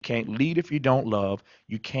Can't lead if you don't love.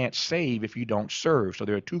 You can't save if you don't serve. So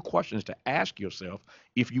there are two questions to ask yourself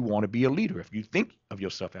if you want to be a leader, if you think of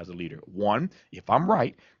yourself as a leader. One, if I'm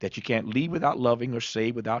right, that you can't lead without loving or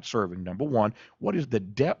save without serving. Number one, what is the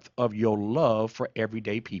depth of your love for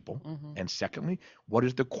everyday people? Hmm. And secondly, what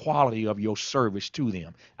is the quality of your service to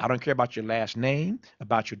them? I don't care about your last name,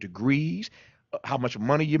 about your degrees, how much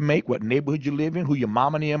money you make, what neighborhood you live in, who your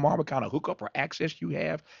mom and them are, what kind of hookup or access you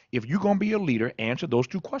have. If you're going to be a leader, answer those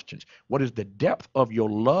two questions. What is the depth of your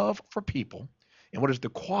love for people? And what is the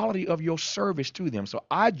quality of your service to them? So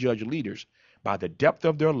I judge leaders by the depth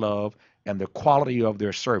of their love and the quality of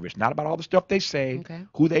their service, not about all the stuff they say, Okay.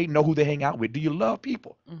 who they know, who they hang out with. Do you love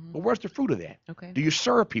people? Hmm. But where's the fruit of that? Okay. Do you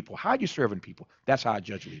serve people? How are you serving people? That's how I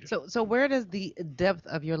judge leaders. So where does the depth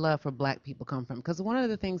of your love for Black people come from? Because one of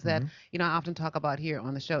the things that Mm-hmm. I often talk about here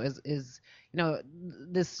on the show is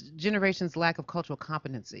this generation's lack of cultural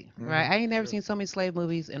competency. Mm-hmm. Right? I ain't never Sure. seen so many slave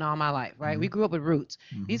movies in all my life. Right? Mm-hmm. We grew up with roots.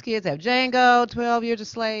 Mm-hmm. These kids have Django, 12 Years a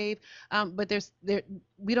Slave, but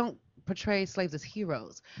we don't portray slaves as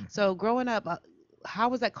heroes. So growing up, how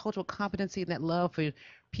was that cultural competency and that love for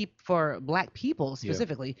for Black people Yeah.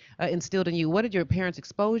 specifically instilled in you? What did your parents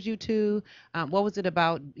expose you to? What was it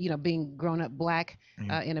about being grown up Black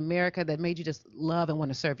Yeah. in America that made you just love and want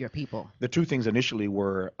to serve your people? The two things initially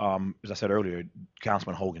were, as I said earlier,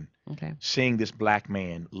 Councilman Hogan, Okay. seeing this black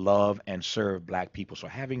man love and serve black people. So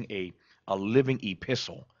having a living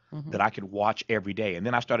epistle Hmm. that I could watch every day. And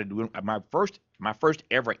then I started doing my first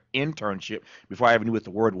ever internship before I even knew what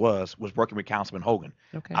the word was working with Councilman Hogan.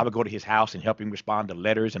 Okay. I would go to his house and help him respond to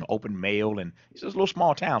letters and open mail. And it's just a little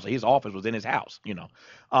small town, so his office was in his house.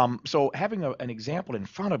 So having an example in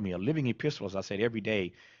front of me, a living epistle, as I said, every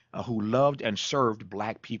day, who loved and served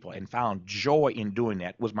black people and found joy in doing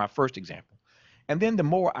that was my first example. And then the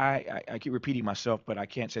more I keep repeating myself, but I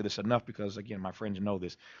can't say this enough because, again, my friends know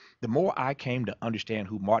this. The more I came to understand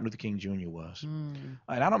who Martin Luther King Jr. was, Mm.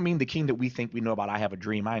 and I don't mean the King that we think we know about. I Have a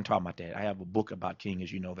Dream. I ain't talking about that. I have a book about King,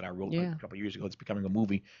 as you know, that I wrote a Yeah. couple of years ago. It's becoming a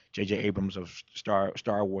movie. J.J. Abrams of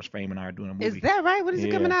Star Wars fame and I are doing a Is movie. that right? When is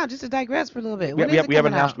it coming Yeah, out? Just to digress for a little bit. we, When we, is have, it we haven't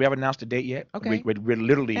coming announced out? we haven't announced the date yet. Okay. We're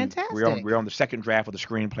literally we're Fantastic. on the second draft of the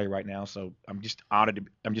screenplay right now. So I'm just honored to.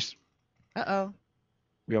 I'm just Uh oh.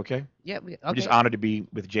 we okay? Yeah. I'm just Okay. honored to be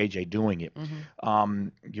with JJ doing it, Hmm.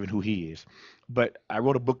 given who he is. But I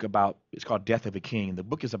wrote a book about, it's called Death of a King. The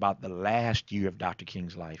book is about the last year of Dr.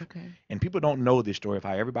 King's life. Okay. And people don't know this story of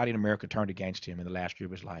how everybody in America turned against him in the last year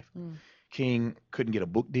of his life. Mm. King couldn't get a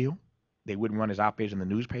book deal. They wouldn't run his op-eds in the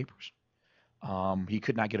newspapers. He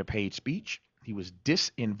could not get a paid speech. He was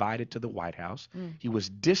disinvited to the White House. Mm. He was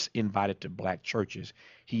disinvited to black churches.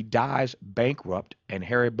 He dies bankrupt, and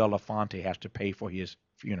Harry Belafonte has to pay for his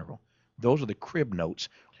funeral. Those are the crib notes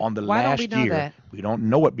on the Why don't we last know year. that? We don't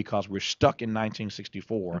know it because we're stuck in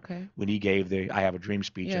 1964 Okay. when he gave the I Have a Dream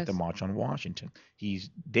speech at the Yes. March on Washington.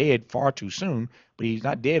 He's dead far too soon, but he's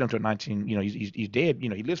not dead until 19, he's dead, he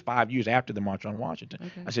lives 5 years after the March on Washington.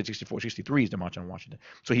 Okay. I said 64, 63 is the March on Washington.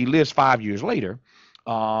 So he lives 5 years later.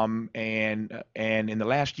 And in the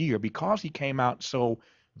last year, because he came out so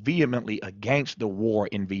vehemently against the war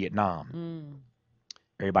in Vietnam, Mm.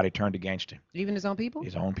 everybody turned against him, Even his own people?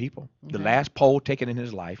 his own people. The Okay. last poll taken in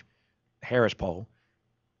his life, Harris poll,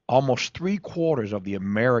 almost three-quarters of the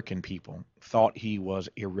American people thought he was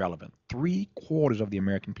irrelevant. Three-quarters of the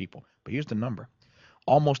American people. But here's the number.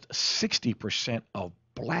 Almost 60% of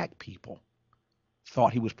black people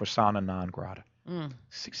thought he was persona non grata. Mm.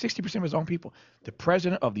 60% of his own people. The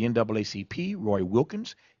president of the NAACP, Roy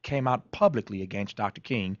Wilkins, came out publicly against Dr.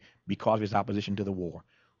 King because of his opposition to the war.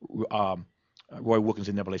 Um, Roy Wilkins,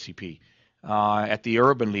 NAACP. At the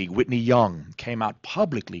Urban League, Whitney Young came out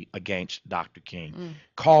publicly against Dr. King. Mm.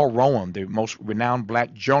 Carl Rowan, the most renowned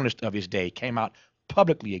black journalist of his day, came out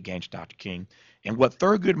publicly against Dr. King. And what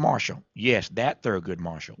Thurgood Marshall, yes, that Thurgood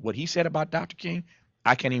Marshall, what he said about Dr. King,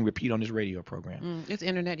 I can't even repeat on this radio program. Mm. It's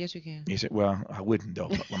internet. Yes, you can. He said, well, I wouldn't though.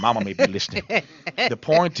 My mama may be listening. The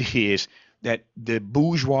point is that the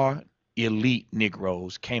bourgeois elite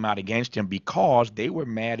Negroes came out against him because they were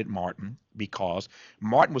mad at Martin, because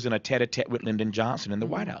Martin was in a tete-a-tete with Lyndon Johnson in the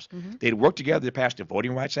White Hmm. House. Hmm. They'd worked together to pass the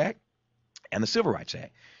Voting Rights Act and the Civil Rights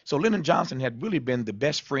Act. So Lyndon Johnson had really been the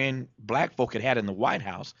best friend black folk had in the White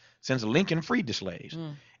House since Lincoln freed the slaves.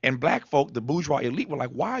 Mm. And black folk, the bourgeois elite, were like,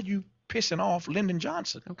 why are you pissing off Lyndon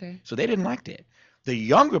Johnson? Okay. So they didn't like that. The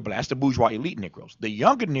younger blacks, the bourgeois elite Negroes, the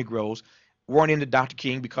younger Negroes weren't into Dr.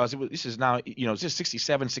 King because this is now, this is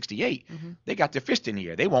 67, 68. Hmm. They got their fist in the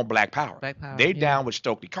air. They want black power. Black Power. They're Yeah. down with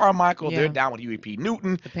Stokely Carmichael. They're Yeah. down with Huey P.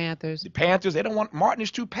 Newton. The Panthers. The Panthers, they don't want Martin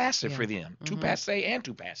is too passive Yeah. for them, too Hmm. passe and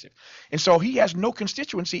too passive. And so he has no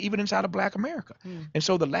constituency even inside of black America. Mm. And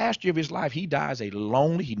so the last year of his life, he dies a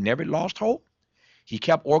lonely, he never lost hope. He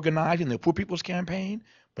kept organizing the Poor People's Campaign,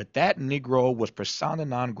 but that Negro was persona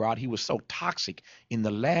non grata. He was so toxic in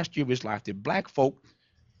the last year of his life that black folk,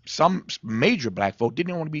 some major black folk,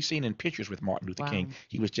 didn't want to be seen in pictures with Martin Luther Wow. King.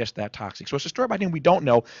 He was just that toxic. So it's a story about him we don't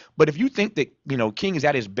know. But if you think that, King is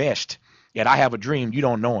at his best, yet I Have a Dream, you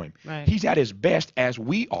don't know him. Right. He's at his best as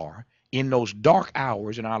we are in those dark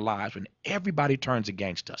hours in our lives when everybody turns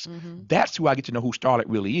against us. Hmm. That's who I get to know who Starlett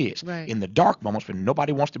really is. Right. In the dark moments when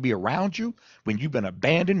nobody wants to be around you, when you've been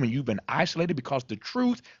abandoned, when you've been isolated, because the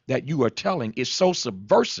truth that you are telling is so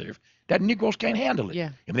subversive that Negroes can't handle it. Yeah.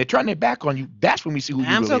 And when they turn their back on you, that's when we see who you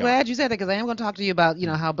I'm really so are. glad you said that because I am going to talk to you about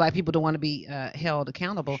how black people don't want to be held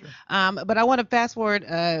accountable. Sure. But I want to fast forward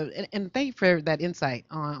and thank you for that insight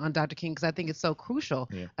on Dr. King because I think it's so crucial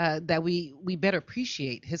Yeah. that we better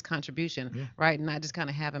appreciate his contribution, Yeah. right, and not just kind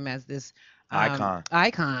of have him as this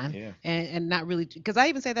Icon. Yeah. and not really because I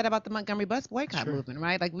even say that about the Montgomery bus boycott Sure. movement,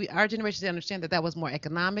 right? Like our generation understand that was more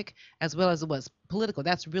economic as well as it was political.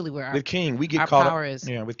 That's really where With King, we get our caught power up. is.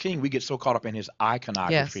 Yeah, with King, we get so caught up in his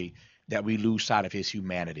iconography that we lose sight of his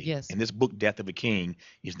humanity. Yes. And this book, Death of a King,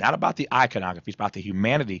 is not about the iconography; it's about the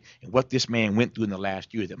humanity and what this man went through in the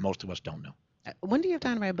last year that most of us don't know. When do you have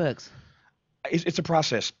time to write books? It's a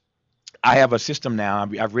process. I have a system now.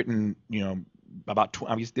 I've written, about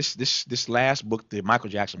I mean, this last book, the Michael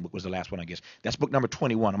Jackson book, was the last one, I guess. That's book number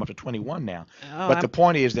 21. I'm up to 21 now. Oh, But the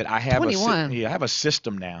point is that I have 21. I have a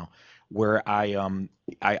system now where I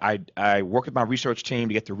work with my research team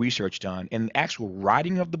to get the research done. And the actual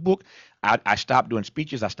writing of the book, I stopped doing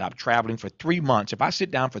speeches. I stopped traveling for 3 months. If I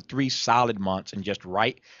sit down for 3 solid months and just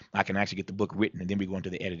write, I can actually get the book written, and then we go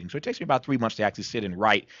into the editing. So it takes me about 3 months to actually sit and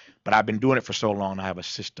write. But I've been doing it for so long, I have a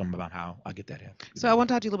system about how I get that happen. So I want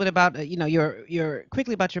to talk to you a little bit about your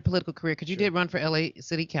quickly about your political career because you Sure. did run for LA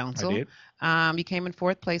City Council. I did. You came in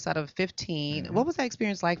fourth place out of 15. Mhm. What was that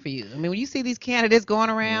experience like for you? I mean, when you see these candidates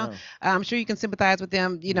going around, Yeah. I'm sure you can sympathize with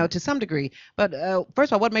them, Yeah. to some degree. But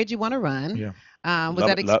first of all, what made you want to run? Yeah. Was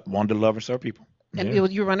that Wanted to love and serve people. and Yeah.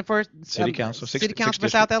 you were running for City council, city council for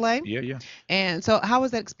South LA? Yeah, yeah. And so how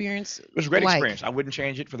was that experience It was a great like? experience. I wouldn't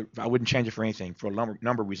change it for anything for a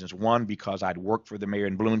number of reasons. One, because I'd worked for the mayor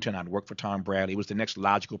in Bloomington, I'd worked for Tom Bradley. It was the next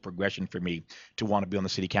logical progression for me to want to be on the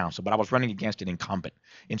city council. But I was running against an incumbent,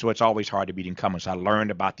 and so it's always hard to beat incumbents. I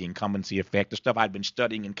learned about the incumbency effect, the stuff I'd been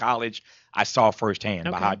studying in college. I saw firsthand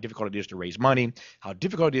about Okay. how difficult it is to raise money, how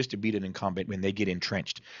difficult it is to beat an incumbent when they get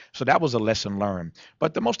entrenched. So that was a lesson learned.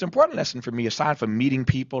 But the most important lesson for me, aside from meeting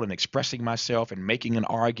people and expressing myself and making an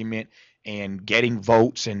argument and getting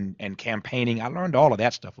votes and campaigning, I learned all of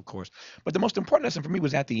that stuff, of course. But the most important lesson for me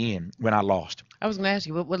was at the end when I lost. I was going to ask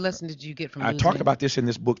you, what lesson did you get from I losing? talked about this in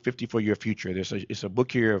this book, 50 for Your Future. It's a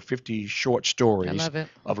book here of 50 short I stories love it.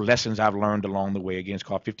 of lessons I've learned along the way. Again, it's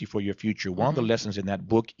called 50 for Your Future. One of the Mhm. lessons in that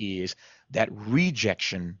book is that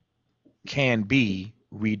rejection can be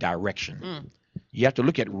redirection. Mm, You have to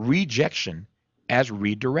look at rejection as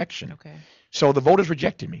redirection. okay. So the voters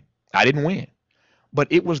rejected me. I didn't win. But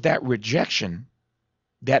it was that rejection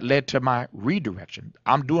that led to my redirection.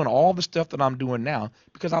 I'm doing all the stuff that I'm doing now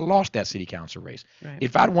because I lost that city council race. Right.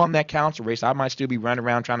 If I'd won that council race, I might still be running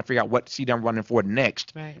around trying to figure out what seat I'm running for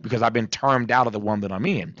next Right. because I've been termed out of the one that I'm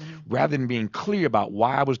in, Mhm. rather than being clear about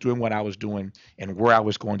why I was doing what I was doing and where I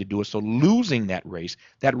was going to do it. So losing that race,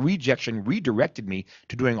 that rejection redirected me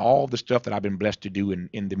to doing all the stuff that I've been blessed to do in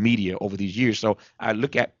the media over these years. So I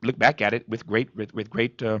look back at it with great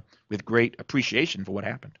appreciation for what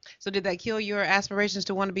happened. So did that kill your aspirations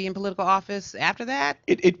to want to be in political office after that?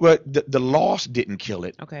 The loss didn't kill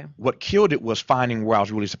it. Okay. What killed it was finding where I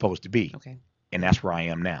was really supposed to be, Okay. and that's where I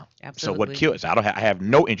am now. So what Absolutely. killed it? So I have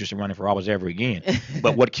no interest in running for office ever again.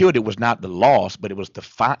 But what killed it was not the loss, but it was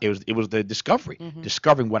the discovery, Mhm.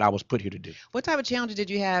 discovering what I was put here to do. What type of challenges did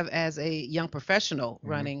you have as a young professional Mhm.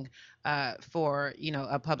 running for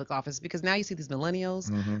a public office? Because now you see these millennials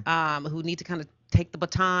Mhm. who need to kind of take the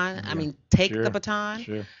baton. I Yeah. mean, take Sure. the baton.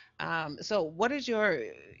 Sure. So what is your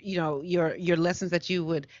lessons that you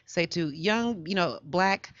would say to young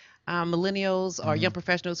black millennials or young Mhm.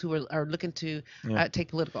 professionals who are looking to Yeah. take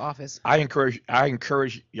political office? I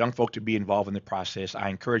encourage young folk to be involved in the process. I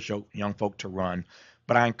encourage young folk to run,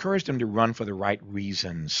 but I encourage them to run for the right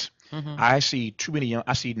reasons. Hmm. I see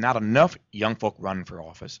not enough young folk running for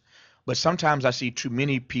office, But sometimes I see too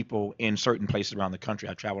many people in certain places around the country.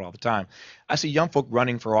 I travel all the time. I see young folk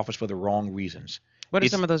running for office for the wrong reasons. What are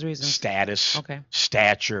some It's of those reasons? status, Okay.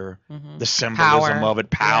 stature, Mm-hmm. the symbolism Power. of it,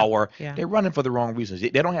 Yeah. power. Yeah. They're running for the wrong reasons. They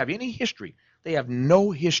don't have any history. They have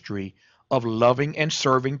no history of loving and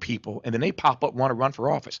serving people, and then they pop up want to run for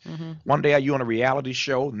office. Mm-hmm. One day you on a reality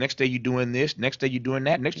show, next day you're doing this, next day you're doing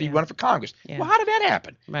that, next day you're Yeah. running for Congress. Yeah. Well, how did that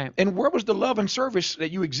happen? Right. And where was the love and service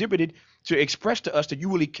that you exhibited to express to us that you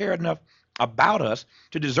really cared enough about us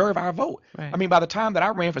to deserve our vote? I Right. mean, by the time that I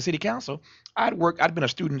ran for city council, I'd been a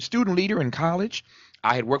student leader in college.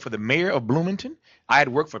 I had worked for the mayor of Bloomington. I had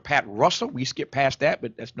worked for Pat Russell. We skipped past that,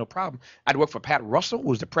 but that's no problem. I'd worked for Pat Russell, who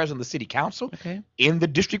was the president of the city council Okay. in the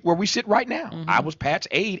district where we sit right now. I Mm-hmm. was Pat's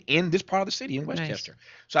aide in this part of the city in Nice. Westchester.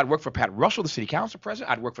 So I'd worked for Pat Russell, the city council president.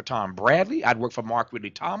 I'd worked for Tom Bradley. I'd worked for Mark Ridley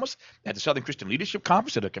Thomas at the Southern Christian Leadership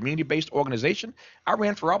Conference at a community-based organization. I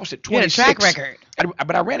ran for office at You had a track 26. record.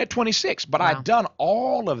 But I ran at 26. But I'd Wow. done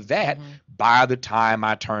all of that Mm-hmm. by the time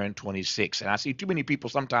I turned 26. And I see too many people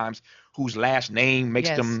sometimes whose last name makes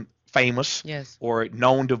Yes. them famous Yes. or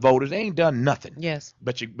known to voters. They ain't done nothing. Yes.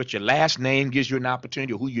 But your last name gives you an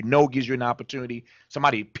opportunity, or who you know gives you an opportunity.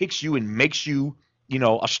 Somebody picks you and makes you,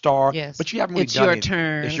 a star. Yes. But you haven't really It's done your anything.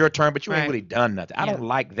 It's turn. your turn, but you ain't Right. really done nothing. I Yeah. don't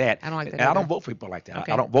like that. I don't like that And I don't either. vote for people like that. I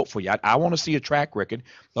Okay. don't vote for you. I want to see a track record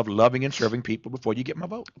of loving and serving people before you get my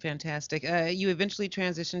vote. Fantastic. You eventually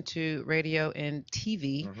transitioned to radio and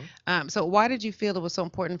TV. Mhm. So why did you feel it was so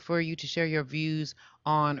important for you to share your views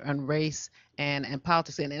on race and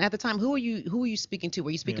politics? And at the time, who were you speaking to?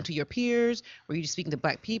 Were you speaking Yeah. to your peers? Were you speaking to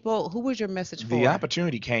black people? Who was your message The for?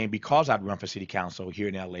 opportunity came because I'd run for city council here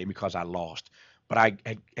in LA because I lost. But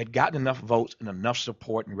I had gotten enough votes and enough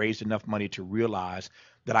support and raised enough money to realize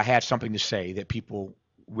that I had something to say that people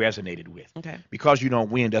resonated with. Okay. Because you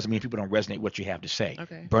don't win doesn't mean people don't resonate with what you have to say.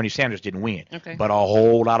 Okay. Bernie Sanders didn't win, Okay. but a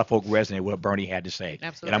whole lot of folk resonated with what Bernie had to say. And I'm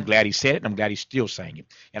Absolutely. glad he said it, and I'm glad he's still saying it.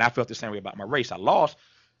 And I felt the same way about my race. I lost,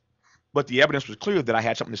 but the evidence was clear that I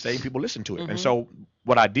had something to say and people listened to it. And Mm-hmm. so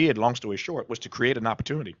what I did, long story short, was to create an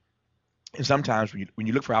opportunity. And sometimes when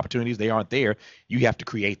you look for opportunities, they aren't there. You have to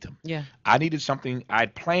create them. Yeah. I needed something.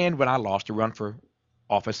 I'd planned when I lost to run for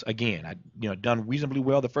office again. I'd done reasonably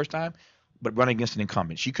well the first time, but running against an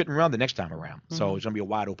incumbent. She couldn't run the next time around, so Mhm. it's gonna be a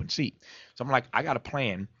wide open seat. So I'm like, I got a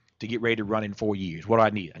plan to get ready to run in 4 years. What do I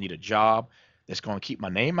need? I need a job that's gonna keep my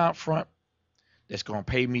name out front, that's gonna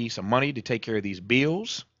pay me some money to take care of these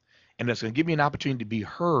bills, and that's gonna give me an opportunity to be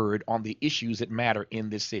heard on the issues that matter in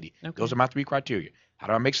this city. Okay. Those are my three criteria. How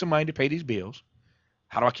do I make some money to pay these bills?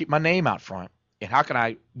 How do I keep my name out front? And how can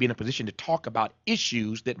I be in a position to talk about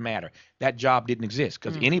issues that matter? That job didn't exist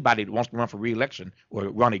because Mm. anybody that wants to run for reelection or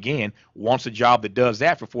run again wants a job that does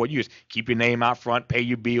that for 4 years. Keep your name out front, pay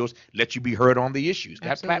your bills, let you be heard on the issues. That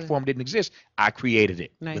Absolutely. platform didn't exist. I created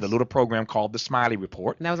it with a Nice. little program called the Smiley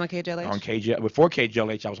Report. And that was on KJLH? On KG before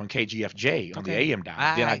KGLH, I was on KGFJ on the Okay. AM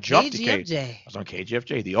dial. Then I Ah, jumped to K. I KGFJ. was on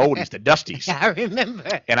KGFJ, the oldies, the dusties. I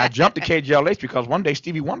remember. And I jumped to KGLH because one day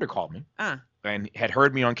Stevie Wonder called me Ah. and had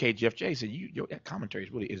heard me on KGFJ. He said, that commentary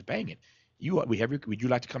is banging. Would you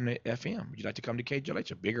like to come to FM? Would you like to come to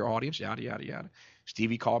KGLH? A bigger audience, yada yada yada.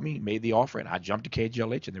 Stevie called me, made the offer, and I jumped to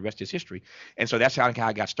KGLH, and the rest is history. And so that's how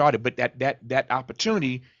I got started. But that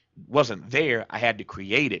opportunity wasn't there. I had to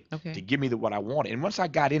create it Okay. to give me what I wanted. And once I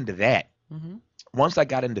got into that, Mm-hmm.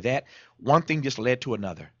 one thing just led to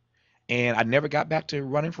another. And I never got back to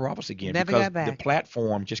running for office again Never because got back. the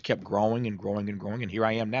platform just kept growing and growing and growing. And here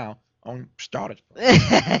I am now on Starlett.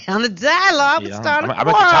 On the dialogue with Yeah, Starlett I'm at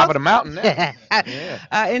the top of Quarles. the mountain now.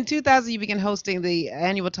 Yeah. In 2000, you began hosting the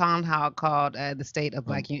annual town hall called the State of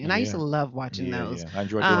Black Union, and I used to Yeah. love watching Yeah, those. yeah. I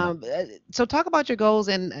enjoy doing So talk about your goals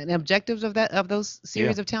and objectives of those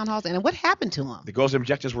series of town halls, and what happened to them. The goals and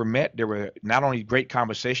objectives were met. There were not only great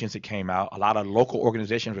conversations that came out, a lot of local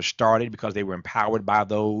organizations were started because they were empowered by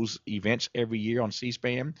those events every year on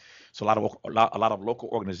C-SPAN. So a lot of local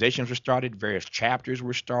organizations were started. Various chapters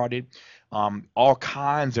were started. All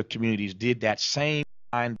kinds of communities did that same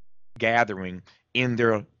kind of gathering in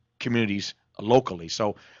their communities locally.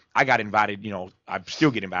 So I got invited, I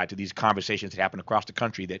still get invited to these conversations that happen across the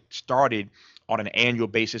country that started on an annual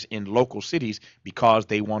basis in local cities because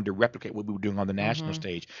they wanted to replicate what we were doing on the national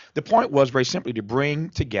stage. The point was very simply to bring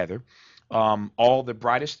together all the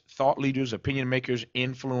brightest thought leaders, opinion makers,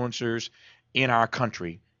 influencers in our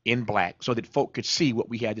country in black so that folk could see what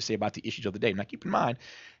we had to say about the issues of the day. Now, keep in mind,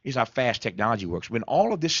 here's how fast technology works. When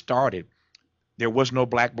all of this started, there was no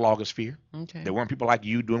black blogosphere. Okay. There weren't people like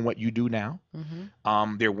you doing what you do now.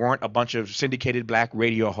 Mm-hmm. There weren't a bunch of syndicated black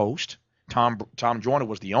radio hosts Tom Joyner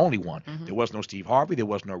was the only one. Mm-hmm. There was no Steve Harvey. There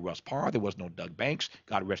was no Russ Parr. There was no Doug Banks.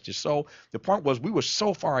 God rest his soul. The point was we were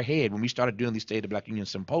so far ahead when we started doing these State of the Black Union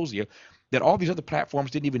symposia that all these other platforms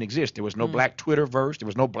didn't even exist. There was no Mm. Black Twitterverse. There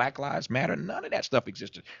was no Black Lives Matter. None of that stuff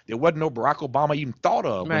existed. There wasn't no Barack Obama even thought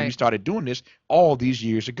of when we Right. started doing this all these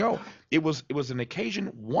years ago. It was an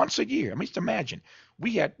occasion once a year. I mean, just imagine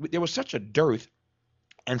there was such a dearth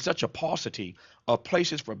and such a paucity of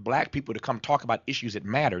places for Black people to come talk about issues that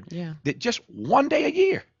mattered Yeah. that just one day a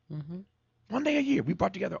year, Mm-hmm. one day a year, we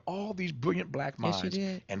brought together all these brilliant Black Yes, you minds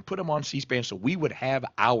did. and put them on C-SPAN so we would have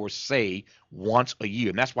our say once a year.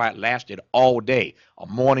 And that's why it lasted all day. A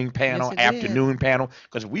morning Yes, panel, it did. afternoon panel,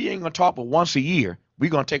 because if we ain't going to talk but once a year, we're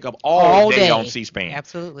going to take up all All day on day. C-SPAN.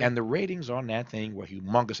 Absolutely. And the ratings on that thing were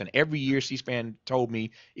humongous. And every year C-SPAN told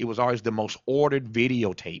me it was always the most ordered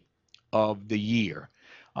videotape of the year.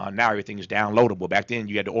 Now everything is downloadable. Back then,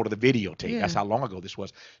 you had to order the videotape. That's Yeah. how long ago this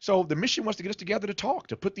was. So the mission was to get us together to talk,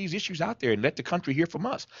 to put these issues out there and let the country hear from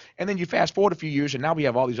us. And then you fast forward a few years, and now we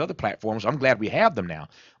have all these other platforms. I'm glad we have them now.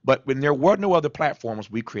 But when there were no other platforms,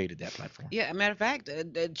 we created that platform. Yeah, a matter of fact,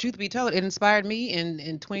 truth be told, it inspired me in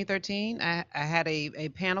 2013. I had a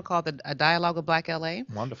panel called a Dialogue of Black LA.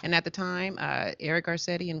 Wonderful. And at the time, Eric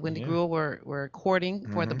Garcetti and Wendy Yeah. Gruhl were courting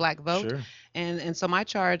for the Mm-hmm. Black vote. Sure. And so my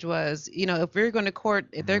charge was, if we're going to court,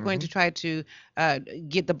 if they're going Mm-hmm. to try to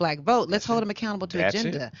get the Black vote, let's That's hold it. them accountable to That's it.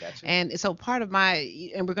 agenda. That's it. And so part of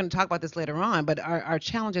and we're going to talk about this later on, but our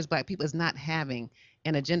challenge as Black people is not having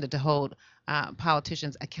an agenda to hold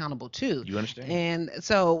politicians accountable to. You understand? And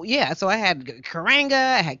so, yeah, so I had Karanga,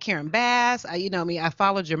 I had Karen Bass. I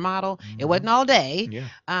followed your model. It Mm-hmm. wasn't all day,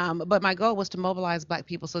 Yeah. but my goal was to mobilize Black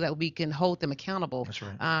people so that we can hold them accountable. That's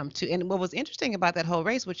right. And what was interesting about that whole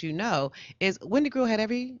race, which is Wendy Grew had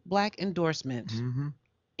every Black endorsement Mm-hmm.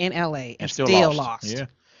 in LA And and still still lost. lost. Yeah.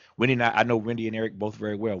 Wendy and I know Wendy and Eric both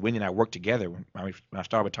very well. Wendy and I worked together when I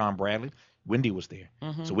started with Tom Bradley. Wendy was there.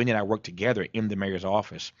 Hmm. So Wendy and I worked together in the mayor's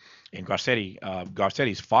office. And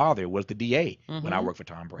Garcetti's father was the DA when I Hmm. worked for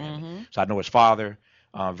Tom Bradley. Hmm. So I know his father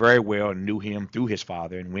very well and knew him through his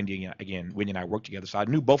father. And Wendy and I worked together. So I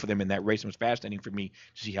knew both of them in that race. It was fascinating for me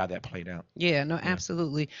to see how that played out. Yeah, no, Yeah.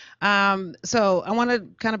 absolutely. So I want to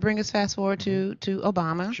kind of bring us fast forward to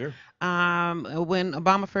Obama. Sure. When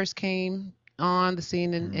Obama first came on the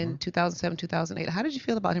scene Hmm. in 2007, 2008, how did you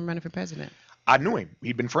feel about him running for president? I knew him.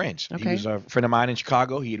 He'd been friends. He Okay. was a friend of mine in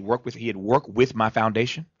Chicago. He had worked with my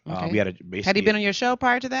foundation. Okay. We had Had he been on your show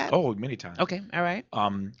prior to that? oh, many times. Okay, all right.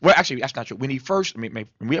 Well, actually, that's not true. When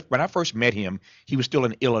I first met him, he was still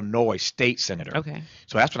an Illinois state senator. Okay.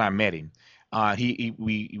 So that's when I met him.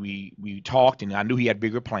 We talked, and I knew he had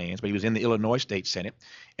bigger plans, but he was in the Illinois State Senate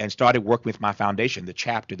and started working with my foundation, the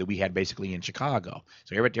chapter that we had basically in Chicago.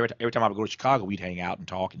 So every time I would go to Chicago, we'd hang out and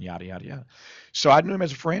talk and yada yada yada. So I knew him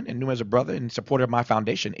as a friend and knew him as a brother and supported my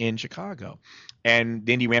foundation in Chicago. And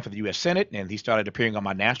then he ran for the U.S. Senate, and he started appearing on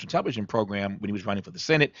my national television program when he was running for the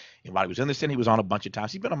Senate. And while he was in the Senate, he was on a bunch of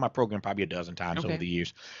times. He's been on my program probably a dozen times over Okay. the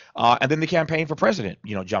years. And then the campaign for president,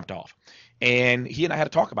 jumped off. And he and I had to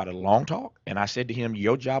talk about it, a long talk. And I said to him,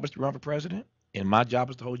 your job is to run for president, and my job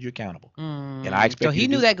is to hold you accountable. And I So expect you he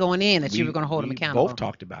to knew do. that going in that you were We going to hold him we accountable. both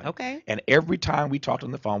talked about it. Okay. And every time we talked on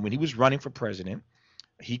the phone, when he was running for president,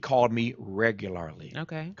 he called me regularly.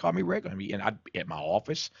 Okay. Called me regularly. And at my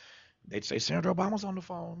office, they'd say, Senator Obama's on the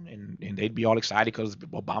phone. And they'd be all excited because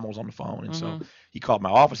Obama was on the phone. And so Hmm. he called my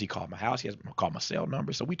office, he called my house, called my cell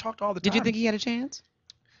number. So we talked all the Did you time. think he had a chance?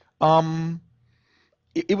 Um,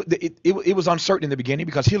 it was uncertain in the beginning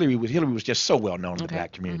because Hillary was just so well known in the Okay.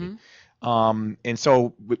 Black community. Hmm. And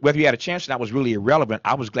so whether he had a chance or not was really irrelevant.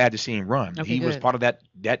 I was glad to see him run. Okay, He was good. part of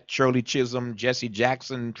that Shirley Chisholm, Jesse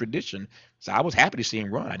Jackson tradition. So I was happy to see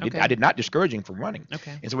him run. Okay. I did not discourage him from running.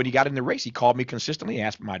 Okay. And so when he got in the race, he called me consistently,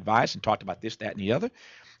 asked for my advice, and talked about this, that, and the other.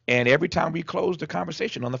 And every time we closed the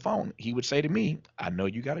conversation on the phone, he would say to me, "I know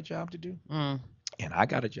you got a job to do, Mm. and I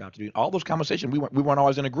got a job to do." All those conversations, we weren't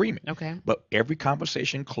always in agreement. Okay. But every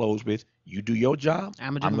conversation closed with, "You do your job,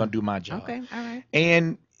 I'm I'm gonna going to do my job." Okay. All right.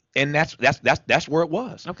 And that's where it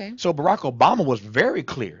was. Okay. So Barack Obama was very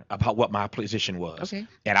clear about what my position was, Okay.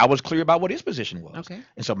 and I was clear about what his position was. Okay.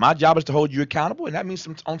 And so my job is to hold you accountable, and that means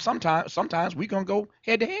sometimes we're gonna go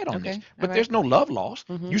head to head on Okay. this. All But right. there's no love lost.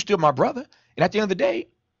 Mhm. You're still my brother, and at the end of the day,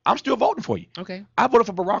 I'm still voting for you. Okay. I voted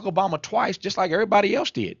for Barack Obama twice, just like everybody else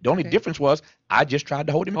did. The only Okay. difference was I just tried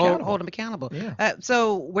to hold him accountable. Hold him accountable. Yeah.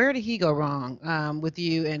 So where did he go wrong with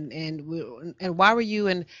you, and why were you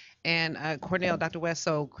and Cornell, Dr. West,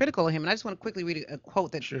 so critical of him. And I just want to quickly read a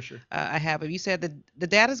quote that Sure, sure. I have. You said that the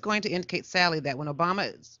data is going to indicate, Sally, that when the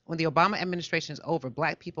Obama administration is over,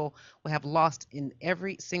 Black people will have lost in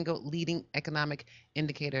every single leading economic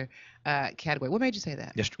indicator category. What made you say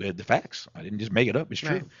that? Just the facts. I didn't just make it up. It's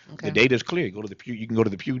Right. true. The Okay. data is clear. Go to the Pew. You can go to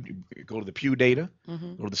the Pew. Go to the Pew data.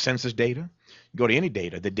 Mm-hmm. Go to the census data. Go to any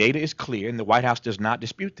data. The data is clear, and the White House does not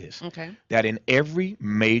dispute this. Okay. That in every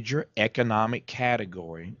major economic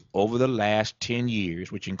category over the last 10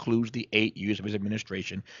 years, which includes the 8 years of his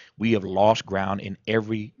administration, we have lost ground in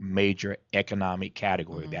every major economic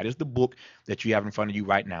category. Mm-hmm. That is the book that you have in front of you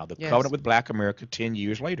right now, The Yes. Covenant with Black America 10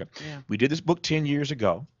 years later. Yeah. We did this book 10 years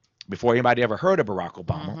ago. Before anybody ever heard of Barack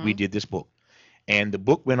Obama, we Mm-hmm. did this book. And the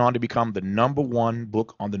book went on to become the #1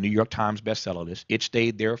 book on the New York Times bestseller list. It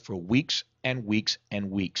stayed there for weeks and weeks and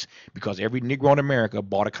weeks because every Negro in America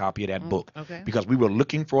bought a copy of that book Okay. because we were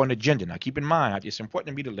looking for an agenda. Now, keep in mind, it's important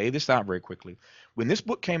to me to lay this out very quickly. When this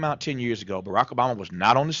book came out 10 years ago, Barack Obama was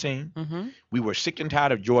not on the scene. Mm-hmm. We were sick and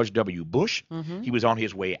tired of George W. Bush. Mm-hmm. He was on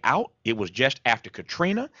his way out. It was just after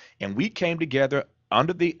Katrina. And we came together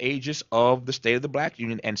under the aegis of the State of the Black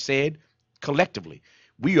Union and said collectively,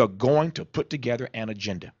 we are going to put together an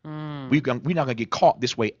agenda. We're not going to get caught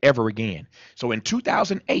this way ever again. So in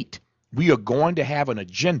 2008, we are going to have an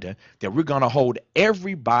agenda that we're going to hold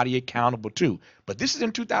everybody accountable to. But this is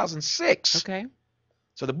in 2006. Okay.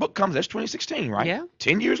 So the book comes, that's 2016, right? Yeah.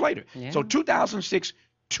 10 years later. Yeah. So 2006,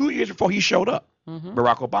 2 years before he showed up, Mm-hmm.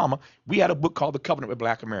 Barack Obama, we had a book called The Covenant with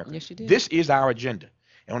Black America. Yes, you did. This is our agenda.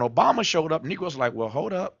 And when Obama showed up, Negroes were like, well,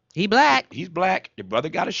 hold up. He black. He's black. The brother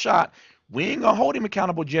got a shot. We ain't going to hold him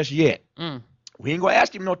accountable just yet. Mm. We ain't going to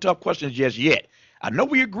ask him no tough questions just yet. I know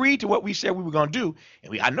we agreed to what we said we were going to do.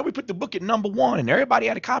 And I know we put the book at #1 and everybody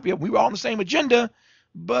had a copy of it. We were all on the same agenda,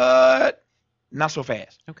 but not so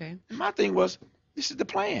fast. Okay. And my thing was, this is the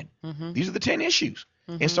plan. Mm-hmm. These are the 10 issues.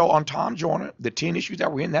 Mm-hmm. And so on Tom Joyner, the 10 issues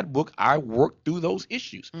that were in that book, I worked through those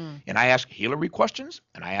issues. And I asked Hillary questions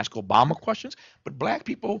and I asked Obama questions. But black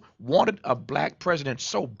people wanted a black president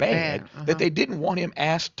so bad that they didn't want him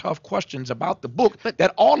asked tough questions about the book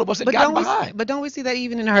that all of us had gotten behind. But don't we see that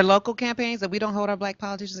even in our local campaigns, that we don't hold our black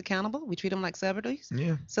politicians accountable? We treat them like celebrities.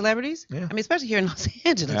 Yeah. Celebrities. Yeah. I mean, especially here in Los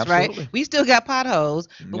Angeles, Absolutely. right? We still got potholes,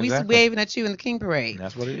 but we Exactly. waving at you in the King Parade.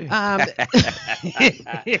 That's what it is. Um,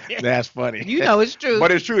 That's funny. You know it's true. But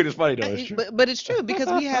it's true. It is funny, though. It's true. But it's true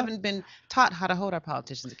because we haven't been taught how to hold our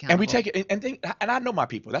politicians accountable. And we take it and think, and I know my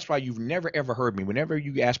people. That's why you've never ever heard me. Whenever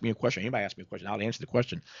you ask me a question, anybody ask me a question, I'll answer the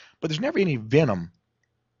question. But there's never any venom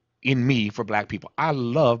in me for black people. I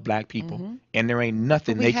love black people, and there ain't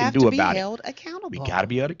nothing they can do about it. We have to be held accountable. We got to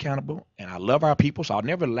be held accountable, and I love our people, so I'll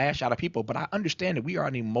never lash out at people. But I understand that we are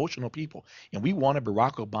an emotional people, and we wanted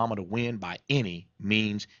Barack Obama to win by any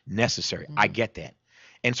means necessary. I get that.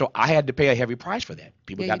 And so I had to pay a heavy price for that.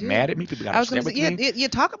 People got mad at me. People got upset with me. You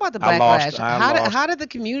talk about the backlash. I lost. How did the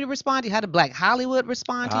community respond to you? How did Black Hollywood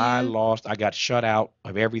respond to you? I lost. I got shut out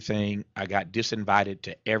of everything. I got disinvited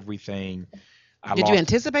to everything. Did you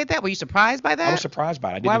anticipate that? Were you surprised by that? I was surprised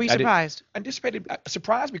by it. Why were you surprised? I anticipated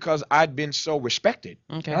surprised because I'd been so respected.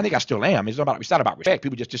 Okay. And I think I still am. It's not about respect.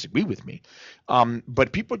 People just disagree with me.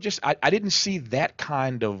 But people just I didn't see that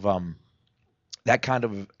kind of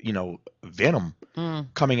venom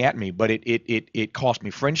coming at me. But it cost me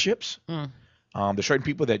friendships. There's certain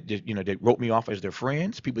people that that wrote me off as their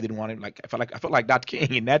friends. People didn't want to I felt like Dr.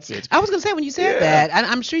 King in that sense. I was gonna say when you said that,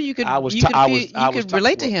 I'm sure you could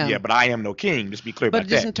relate to him. Yeah, but I am no king. Just be clear about that. But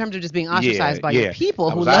just in terms of just being ostracized by your people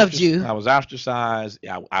who loved you. I was ostracized.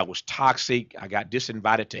 I was toxic. I got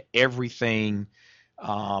disinvited to everything.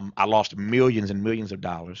 I lost millions and millions of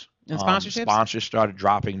dollars. And sponsorships? Sponsors started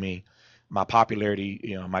dropping me. My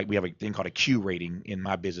popularity, we have a thing called a Q rating in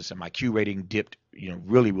my business, and my Q rating dipped,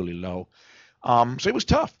 really, really low. So it was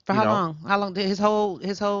tough. For how long? How long did his whole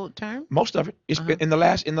term? Most of it. It's been in the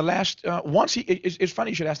last. Once it's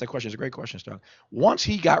funny you should ask that question. It's a great question, Starlett. Once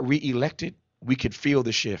he got reelected, we could feel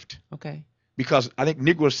the shift. Okay. Because I think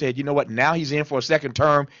Negro said, you know what? Now he's in for a second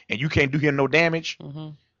term, and you can't do him no damage.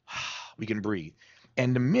 We can breathe.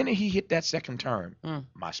 And the minute he hit that second term,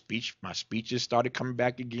 my speeches started coming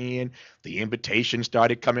back again. The invitations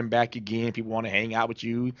started coming back again. People want to hang out with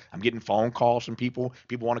you. I'm getting phone calls from people.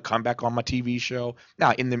 People want to come back on my TV show.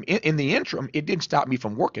 Now, in the interim, it didn't stop me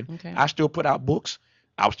from working. Okay. I still put out books.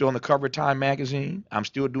 I was still on the cover of Time magazine. I'm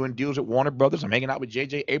still doing deals at Warner Brothers. I'm hanging out with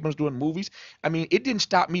J.J. Abrams doing movies. I mean, it didn't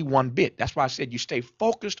stop me one bit. That's why I said you stay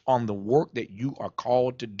focused on the work that you are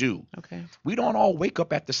called to do. Okay. We don't all wake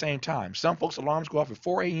up at the same time. Some folks' alarms go off at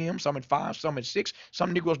 4 a.m., some at 5, some at 6.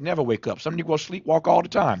 Some Negroes never wake up. Some Negroes sleepwalk all the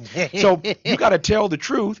time. So you got to tell the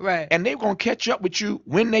truth, Right. and they're going to catch up with you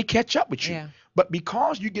when they catch up with you. Yeah. But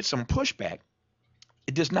because you get some pushback,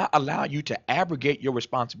 it does not allow you to abrogate your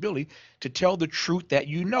responsibility to tell the truth that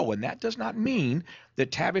you know. And that does not mean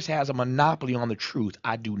that Tavis has a monopoly on the truth.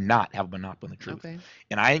 I do not have a monopoly on the truth. Okay.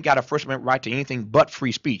 And I ain't got a First Amendment right to anything but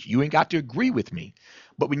free speech. You ain't got to agree with me.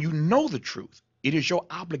 But when you know the truth, it is your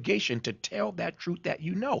obligation to tell that truth that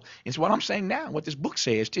you know. And so what I'm saying now, what this book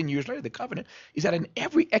says 10 years later, the covenant, is that in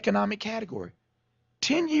every economic category,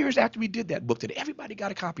 10 years after we did that book that everybody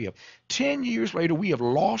got a copy of, 10 years later, we have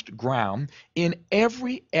lost ground in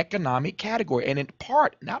every economic category. And in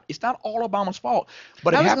part, now it's not all Obama's fault,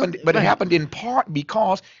 but I was going it right. happened in part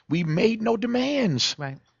because we made no demands.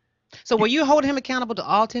 Right. So were you holding him accountable to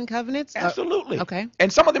all 10 covenants? Absolutely. Okay.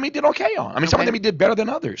 And some of them he did okay on. I mean, some of Okay. them he did better than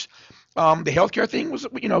others. The healthcare thing was,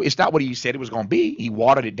 it's not what he said it was going to be. He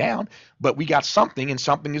watered it down, but we got something, and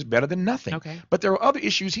something is better than nothing. Okay. But there are other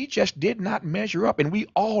issues he just did not measure up, and we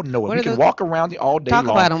all know it. What We are can those? walk around it all day Talk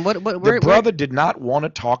long. about him. The brother did not want to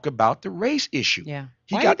talk about the race issue. Yeah.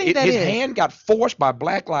 He Why do you got think that his is? hand got forced by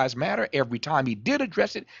Black Lives Matter every time he did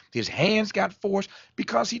address it. His hands got forced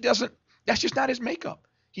because he doesn't. That's just not his makeup.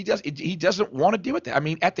 He doesn't want to deal with that. I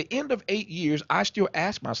mean, at the end of 8 years, I still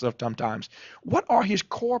ask myself sometimes, what are his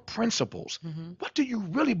core principles? Mm-hmm. What do you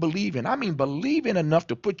really believe in? I mean, believe in enough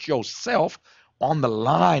to put yourself on the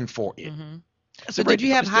line for it. Mm-hmm. That's a So very did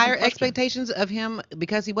you have different, it's a higher different question. expectations of him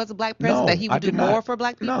because he was a black president that No, he I would do did not. more for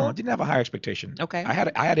black No, I people? didn't have a higher expectation. Okay. I had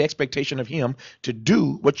an expectation of him to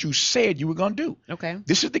do what you said you were going to do. Okay.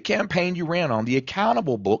 This is the campaign you ran on. The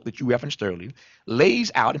accountable book that you referenced earlier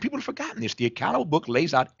lays out, and people have forgotten this. The accountable book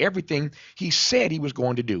lays out everything he said he was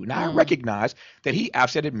going to do. Now I Mm. recognize that I've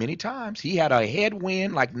said it many times, he had a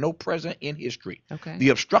headwind like no president in history. Okay. The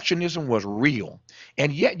obstructionism was real,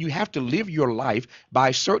 and yet you have to live your life by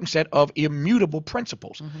a certain set of immutable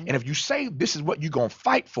principles. Mm-hmm. And if you say this is what you're going to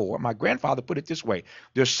fight for, my grandfather put it this way: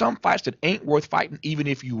 there's some fights that ain't worth fighting even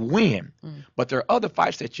if you win, Mm. but there are other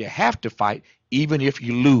fights that you have to fight even if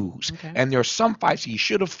you lose. Okay. And there are some fights he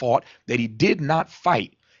should have fought that he did not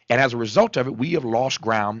fight. And as a result of it, we have lost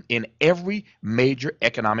ground in every major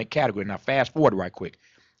economic category. Now, fast forward right quick.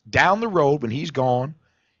 Down the road, when he's gone,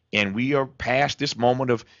 and we are past this moment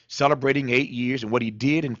of celebrating 8 years and what he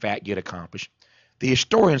did, in fact, get accomplished, the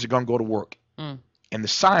historians are going to go to work, Mm. and the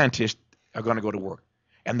scientists are going to go to work,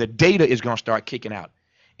 and the data is going to start kicking out.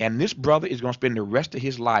 And this brother is going to spend the rest of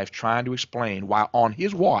his life trying to explain why, on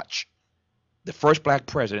his watch, the first black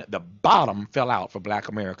president, the bottom fell out for black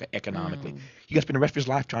America economically. Mm. He's going to spend the rest of his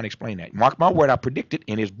life trying to explain that. Mark my word, I predict it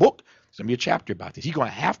in his book. There's going to be a chapter about this. He's going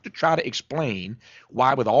to have to try to explain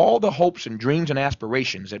why, with all the hopes and dreams and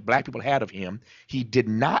aspirations that black people had of him, he did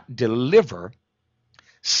not deliver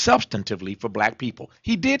substantively for black people.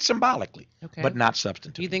 He did symbolically, Okay. but not Do you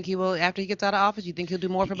substantively. think he will, after he gets out of office, you think he'll do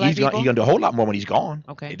more for black He's going people? to do a whole lot more when he's gone.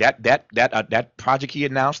 Okay. That project he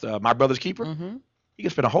announced, My Brother's Keeper, Mm-hmm. he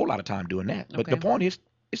can spend a whole lot of time doing that. But Okay. the point is,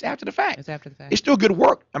 it's after the fact. It's after the fact. It's still good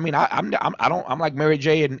work. I mean, I'm like Mary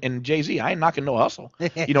J and Jay Z. I ain't knocking no hustle.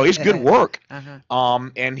 It's good work. Uh-huh.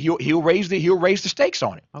 And he'll raise the stakes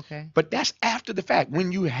on it. Okay. But that's after the fact.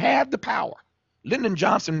 When you have the power, Lyndon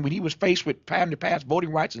Johnson, when he was faced with having to pass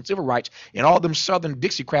voting rights and civil rights, and all them Southern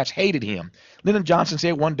Dixiecrats hated him, Lyndon Johnson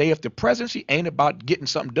said one day, if the presidency ain't about getting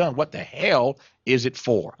something done, what the hell is it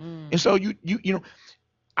for? Mm. And so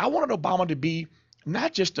I wanted Obama to be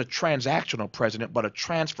not just a transactional president, but a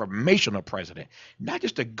transformational president. Not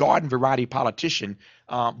just a garden variety politician,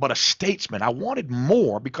 but a statesman. I wanted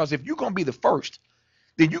more, because if you're going to be the first,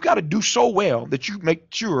 then you got to do so well that you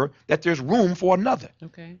make sure that there's room for another.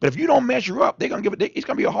 Okay. But if you don't measure up, they're going to give it. It's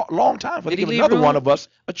going to be a long time before they Did he give leave another one room? of us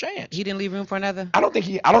a chance. He didn't leave room for another? I don't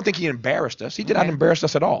think he embarrassed us. He did not Okay. embarrass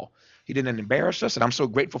us at all. He didn't embarrass us, and I'm so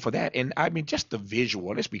grateful for that. And I mean, just the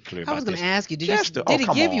visual. Let's be clear I was about going this. to ask you, Just did he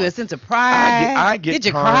come give you on. a sense of pride? I get Did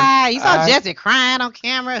you turned. cry? You saw Jesse crying on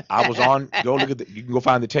camera. I was on. Go look at you can go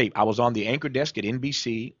find the tape. I was on the anchor desk at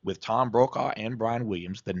NBC with Tom Brokaw and Brian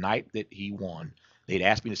Williams the night that he won. They'd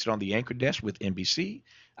asked me to sit on the anchor desk with NBC.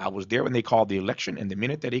 I was there when they called the election, and the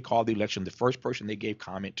minute that they called the election, the first person they gave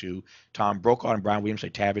comment to, Tom Brokaw and Brian Williams,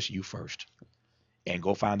 said, "Tavis, you first." and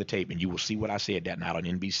go find the tape, and you will see what I said that night on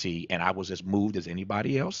NBC. And I was as moved as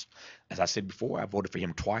anybody else. As I said before, I voted for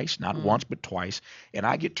him twice, not once but twice, and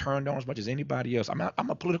I get turned on as much as anybody else. I'm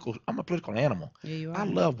a political animal. Yeah, you I are.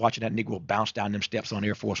 love watching that Negro bounce down them steps on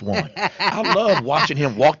Air Force One. I love watching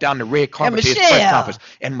him walk down the red And carpet to his press conference,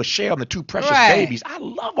 Michelle. and Michelle and the two precious Right. babies. I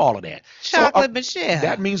love all of that. So Chocolate Michelle.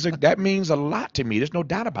 that means a lot to me. There's no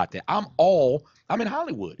doubt about that. I'm in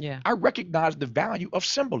Hollywood. Yeah. I recognize the value of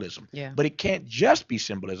symbolism, Yeah. but it can't just be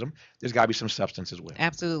symbolism. There's got to be some substance as well.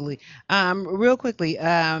 Absolutely. Real quickly,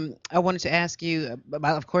 I wanted to ask you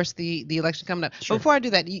about, of course, the election coming up. Sure. But before I do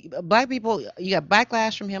that, black people, you got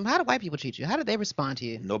backlash from him. How do white people treat you? How did they respond to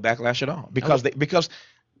you? No backlash at all because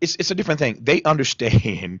it's a different thing. They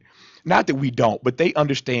understand, not that we don't, but they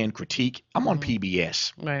understand critique. I'm on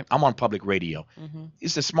PBS. Right. I'm on public radio. Mm-hmm.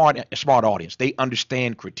 It's a smart audience. They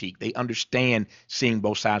understand critique. They understand seeing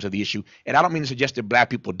both sides of the issue. And I don't mean to suggest that black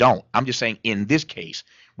people don't. I'm just saying in this case,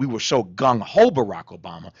 we were so gung-ho Barack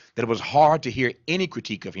Obama that it was hard to hear any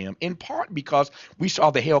critique of him, in part because we saw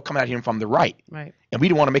the hell coming at him from the right. Right. And we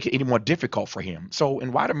didn't want to make it any more difficult for him. So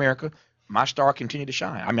in white America, my star continued to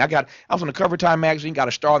shine. I mean, I was on the cover of Time magazine, got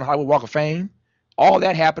a star on the Hollywood Walk of Fame. All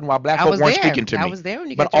that happened while black folk weren't speaking to me. I was there when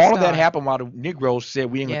you But got your all of that star. happened while the Negroes said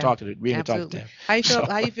we ain't gonna talk to them. We ain't gonna talk to Absolutely. them. How you feel?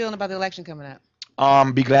 So- How you feeling about the election coming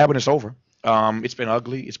up? Be glad when it's over. It's been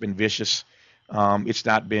ugly. It's been vicious. It's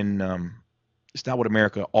not been. It's not what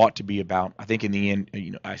America ought to be about. I think in the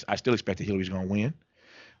end, I still expect that Hillary's going to win.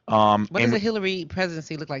 What does And a Hillary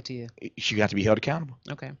presidency look like to you? she got to be held accountable.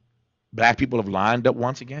 Okay. Black people have lined up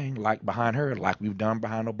once again, like behind her, like we've done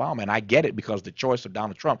behind Obama, and I get it because the choice of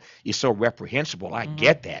Donald Trump is so reprehensible. I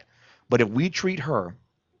get that, but if we treat her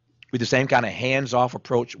with the same kind of hands-off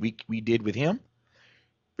approach we did with him,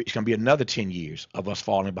 it's going to be another 10 years of us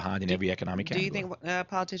falling behind in every economic Do category. you think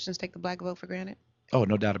politicians take the black vote for granted? Oh,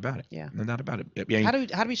 no doubt about it. Yeah. No doubt about it. I mean, How do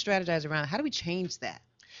we strategize around it? How do we change that?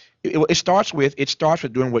 it starts with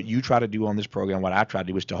doing what you try to do on this program. What I try to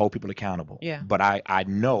do is to hold people accountable. Yeah. But I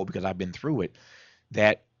know, because I've been through it,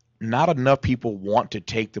 that not enough people want to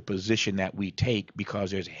take the position that we take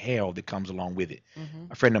because there's hell that comes along with it.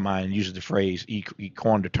 A friend of mine uses the phrase, he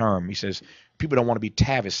coined the term. He says, people don't want to be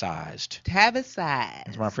Tavisized. Tavisized.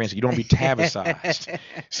 That's what my friend said. You don't want to be Tavisized.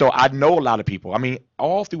 So I know a lot of people. I mean,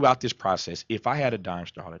 all throughout this process, if I had a dime,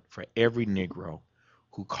 Starlett, for every Negro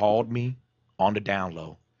who called me on the down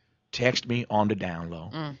low, text me on the down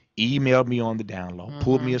low, emailed me on the down low,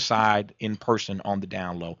 pulled me aside in person on the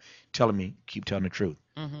down low, telling me, keep telling the truth.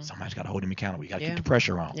 Somebody's got to hold him accountable. You got to keep the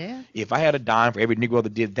pressure on. Yeah. If I had a dime for every Negro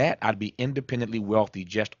that did that, I'd be independently wealthy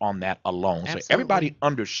just on that alone. Absolutely. So everybody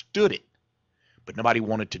understood it, but nobody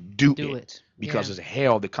wanted to do it because Yeah. there's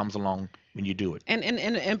hell that comes along when you do it.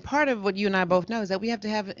 And part of what you and I both know is that we have to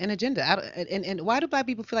have an agenda. And why do black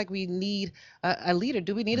people feel like we need a leader?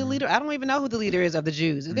 Do we need a leader? I don't even know who the leader is of the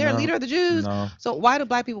Jews. Is there a No, leader of the Jews? no. So why do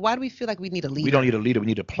we feel like we need a leader? We don't need a leader. We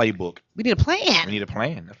need a playbook. We need a plan. We need a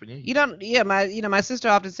plan. That's what you need. You don't. Yeah, my sister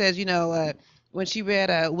often says, when she read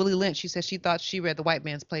Willie Lynch, she said she thought she read the white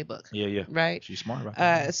man's playbook. Yeah, yeah. Right. She's smart about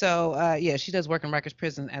that. Yeah, she does work in Rikers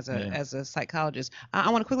Prison as a Yeah. as a psychologist. I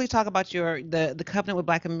want to quickly talk about the covenant with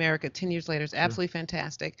Black America 10 years later. It's absolutely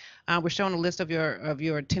fantastic. We're showing a list of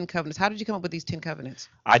your 10 covenants. How did you come up with these 10 covenants?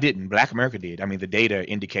 I didn't. Black America did. I mean, the data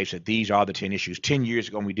indicates that these are the 10 issues. 10 years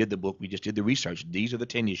ago when we did the book, we just did the research. These are the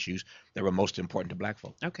 10 issues that were most important to black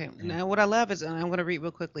folk. Okay. Now, what I love is, and I'm going to read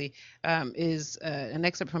real quickly, is an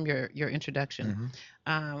excerpt from your introduction,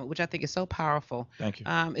 which I think is so powerful. Thank you.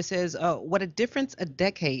 It says, what a difference a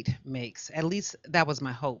decade makes. At least that was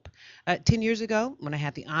my hope. 10 years ago, when I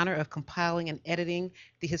had the honor of compiling and editing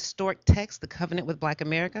the historic text, The Covenant with Black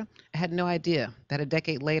America, I had no idea that a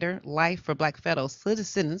decade later, life for black fellow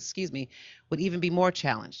citizens, would even be more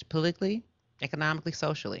challenged politically, economically,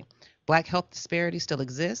 socially. Black health disparities still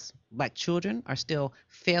exist. Black children are still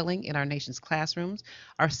failing in our nation's classrooms.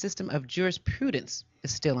 Our system of jurisprudence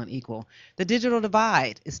is still unequal. The digital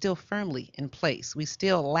divide is still firmly in place. We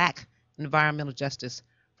still lack environmental justice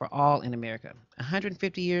for all in America.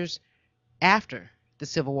 150 years after the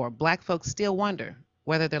Civil War, black folks still wonder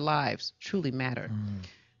whether their lives truly matter.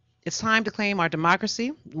 It's time to claim our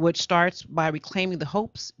democracy, which starts by reclaiming the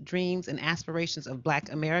hopes, dreams, and aspirations of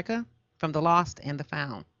Black America from the lost and the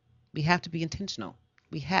found. We have to be intentional.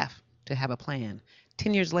 We have to have a plan.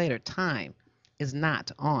 10 years later, time is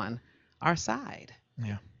not on our side.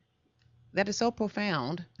 Yeah. That is so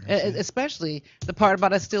profound, That's it. especially the part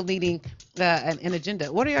about us still needing an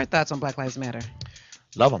agenda. What are your thoughts on Black Lives Matter?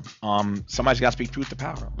 Love them. Somebody's got to speak truth to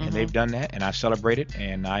power, and they've done that, and I celebrate it,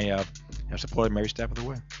 and I have supported them every step of the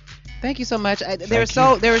way. Thank you so much. There were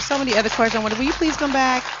so many other questions. Will you please come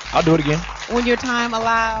back? I'll do it again. when your time We'll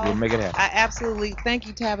allows. make it happen. I absolutely thank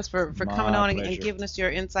you, Tavis, for coming My on and pleasure. giving us your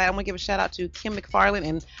insight. I want to give a shout out to Kim McFarland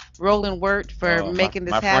and Roland Wirt for My making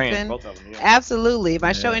this my friends, happen. both of them. Yeah. Absolutely.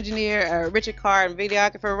 My show Yeah. engineer, Richard Carr, and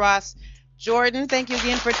videographer Ross Jordan. Thank you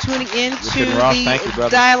again for tuning in Richard to and Ross, thank you, the brother.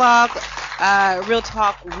 dialogue. Real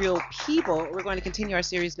Talk, Real People. We're going to continue our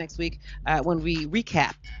series next week when we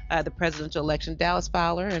recap the presidential election. Dallas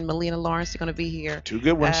Fowler and Melina Lawrence are going to be here Two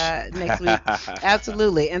good ones. next week.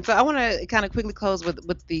 Absolutely. And so I want to kind of quickly close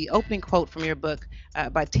with the opening quote from your book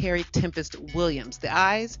by Terry Tempest Williams. The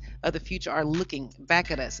eyes of the future are looking back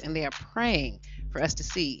at us, and they are praying for us to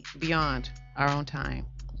see beyond our own time.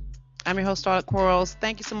 I'm your host, Starlett Quarles.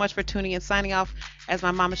 Thank you so much for tuning in. Signing off as my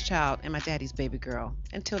mama's child and my daddy's baby girl.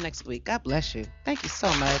 Until next week, God bless you. Thank you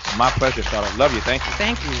so much. My pleasure, Charlotte. Love you. Thank you.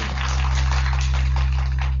 Thank you.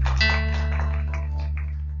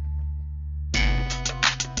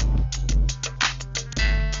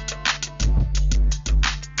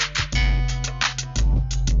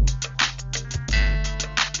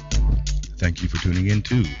 Thank you for tuning in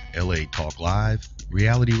to LA Talk Live,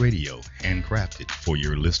 reality radio handcrafted for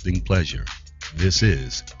your listening pleasure. This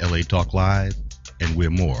is LA Talk Live, and we're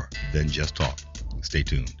more than just talk. Stay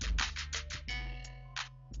tuned.